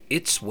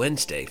It's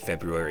Wednesday,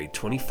 February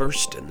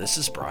 21st, and this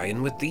is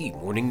Brian with the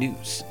Morning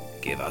News.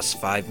 Give us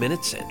 5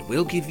 minutes and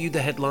we'll give you the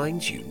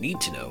headlines you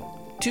need to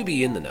know to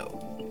be in the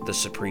know. The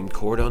Supreme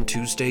Court on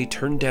Tuesday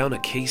turned down a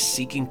case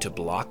seeking to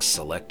block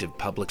selective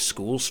public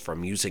schools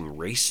from using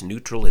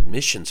race-neutral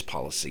admissions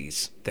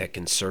policies that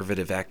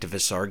conservative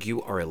activists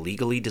argue are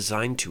illegally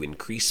designed to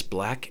increase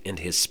Black and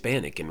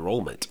Hispanic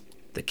enrollment.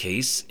 The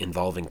case,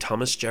 involving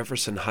Thomas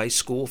Jefferson High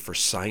School for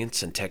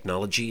Science and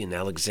Technology in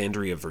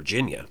Alexandria,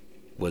 Virginia,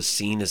 was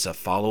seen as a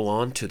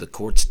follow-on to the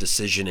court's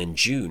decision in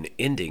June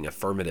ending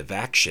affirmative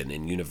action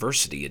in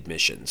university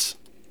admissions.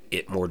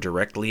 It more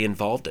directly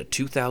involved a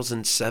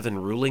 2007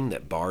 ruling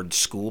that barred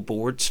school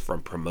boards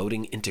from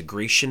promoting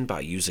integration by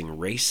using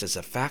race as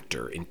a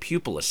factor in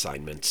pupil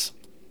assignments,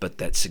 but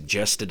that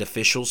suggested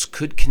officials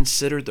could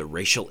consider the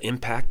racial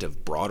impact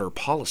of broader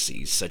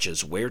policies such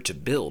as where to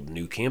build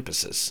new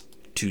campuses.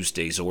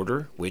 Tuesday's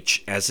order,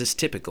 which, as is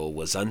typical,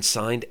 was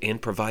unsigned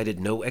and provided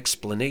no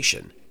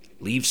explanation,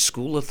 leaves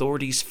school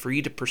authorities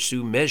free to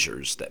pursue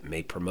measures that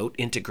may promote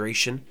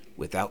integration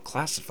without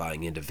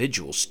classifying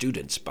individual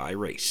students by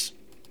race.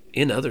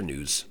 In other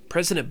news,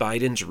 President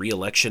Biden's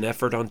re-election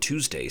effort on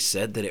Tuesday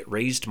said that it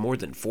raised more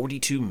than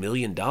 $42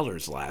 million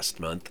last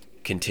month,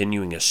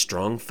 continuing a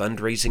strong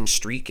fundraising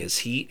streak as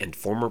he and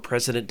former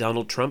President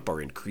Donald Trump are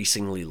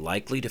increasingly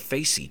likely to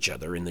face each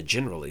other in the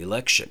general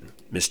election.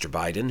 Mr.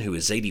 Biden, who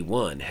is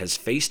 81, has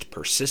faced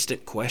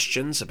persistent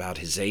questions about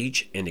his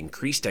age and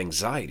increased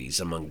anxieties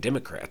among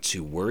Democrats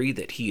who worry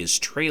that he is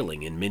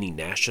trailing in many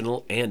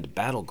national and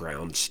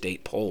battleground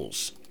state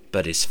polls.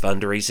 But his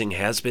fundraising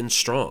has been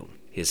strong.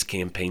 His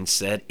campaign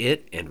said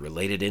it and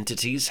related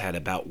entities had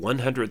about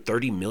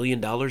 $130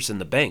 million in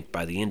the bank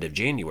by the end of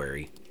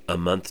January, a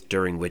month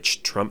during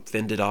which Trump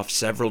fended off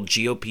several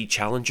GOP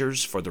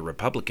challengers for the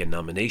Republican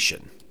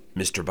nomination.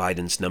 Mr.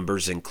 Biden's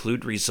numbers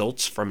include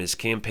results from his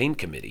campaign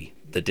committee,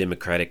 the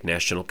Democratic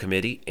National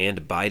Committee,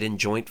 and Biden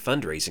joint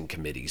fundraising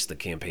committees, the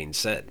campaign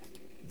said.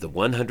 The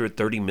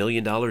 $130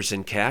 million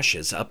in cash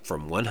is up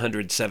from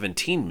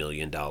 $117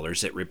 million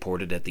it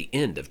reported at the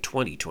end of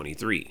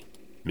 2023.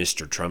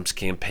 Mr. Trump's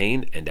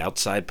campaign and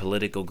outside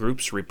political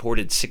groups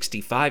reported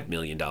 $65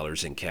 million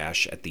in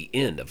cash at the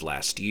end of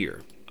last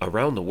year.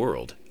 Around the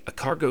world, a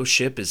cargo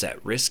ship is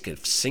at risk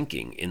of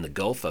sinking in the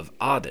Gulf of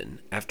Aden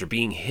after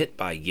being hit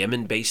by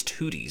Yemen-based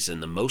Houthis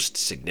in the most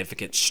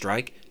significant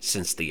strike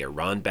since the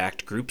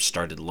Iran-backed group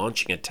started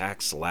launching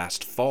attacks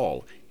last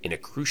fall in a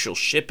crucial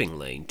shipping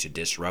lane to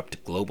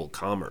disrupt global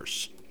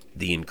commerce.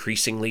 The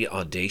increasingly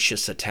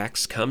audacious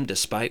attacks come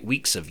despite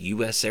weeks of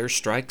U.S.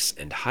 airstrikes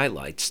and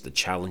highlights the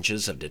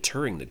challenges of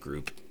deterring the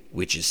group,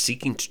 which is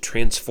seeking to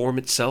transform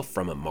itself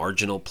from a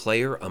marginal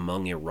player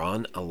among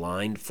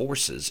Iran-aligned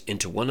forces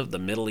into one of the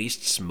Middle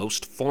East's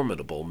most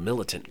formidable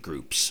militant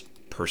groups.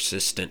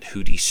 Persistent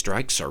Houthi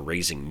strikes are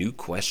raising new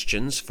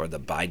questions for the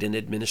Biden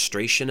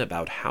administration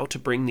about how to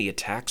bring the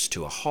attacks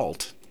to a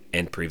halt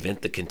and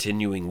prevent the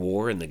continuing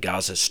war in the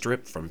Gaza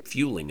Strip from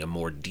fueling a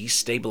more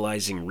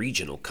destabilizing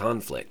regional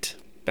conflict.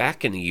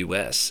 Back in the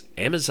U.S.,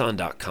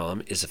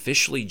 Amazon.com is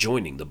officially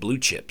joining the blue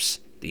chips.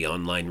 The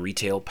online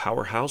retail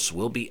powerhouse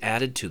will be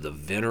added to the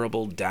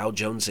venerable Dow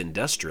Jones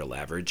Industrial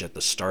Average at the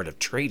start of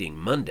trading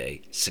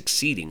Monday,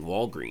 succeeding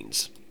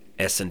Walgreens.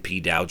 S&P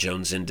Dow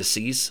Jones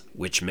Indices,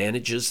 which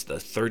manages the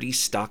 30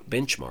 stock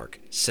benchmark,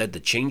 said the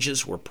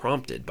changes were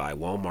prompted by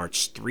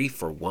Walmart's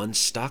 3-for-1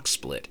 stock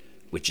split,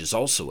 which is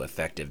also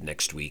effective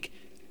next week,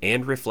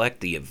 and reflect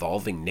the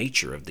evolving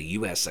nature of the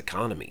U.S.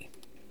 economy.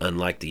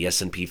 Unlike the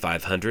S&P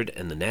 500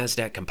 and the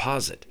Nasdaq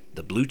Composite,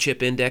 the blue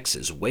chip index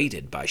is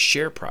weighted by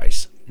share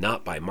price,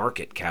 not by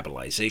market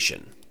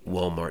capitalization.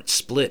 Walmart's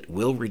split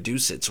will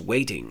reduce its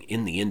weighting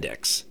in the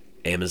index.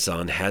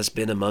 Amazon has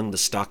been among the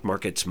stock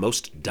market's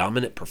most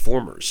dominant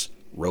performers.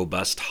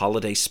 Robust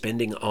holiday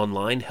spending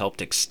online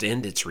helped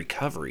extend its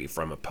recovery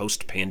from a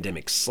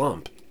post-pandemic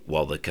slump,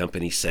 while the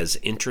company says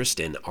interest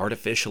in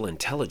artificial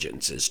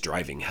intelligence is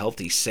driving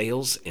healthy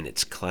sales in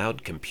its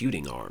cloud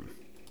computing arm.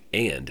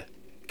 And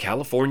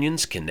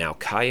Californians can now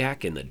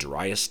kayak in the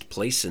driest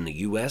place in the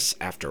U.S.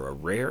 after a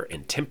rare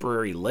and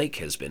temporary lake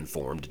has been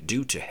formed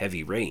due to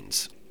heavy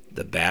rains.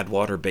 The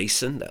Badwater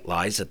Basin that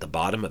lies at the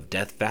bottom of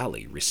Death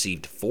Valley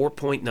received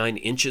 4.9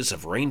 inches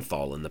of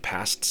rainfall in the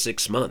past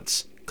 6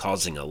 months,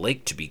 causing a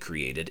lake to be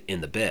created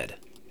in the bed.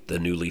 The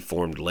newly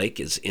formed lake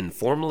is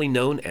informally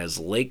known as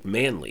Lake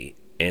Manly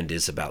and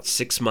is about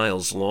 6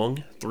 miles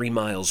long, 3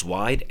 miles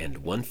wide, and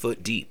 1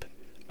 foot deep.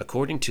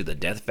 According to the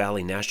Death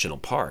Valley National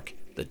Park,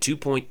 the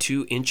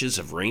 2.2 inches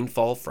of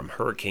rainfall from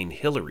Hurricane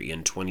Hilary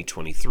in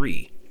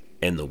 2023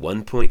 and the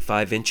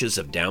 1.5 inches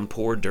of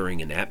downpour during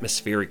an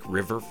atmospheric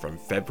river from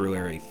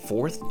February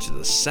 4th to the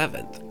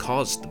 7th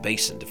caused the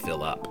basin to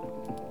fill up.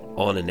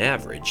 On an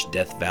average,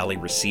 Death Valley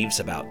receives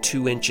about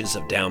 2 inches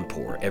of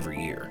downpour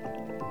every year.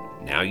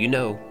 Now you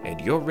know, and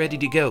you're ready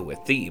to go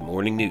with the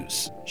Morning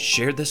News.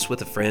 Share this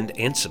with a friend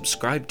and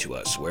subscribe to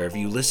us wherever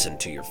you listen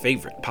to your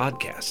favorite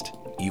podcast.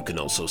 You can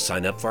also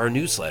sign up for our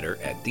newsletter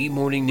at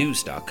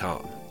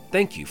themorningnews.com.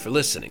 Thank you for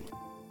listening.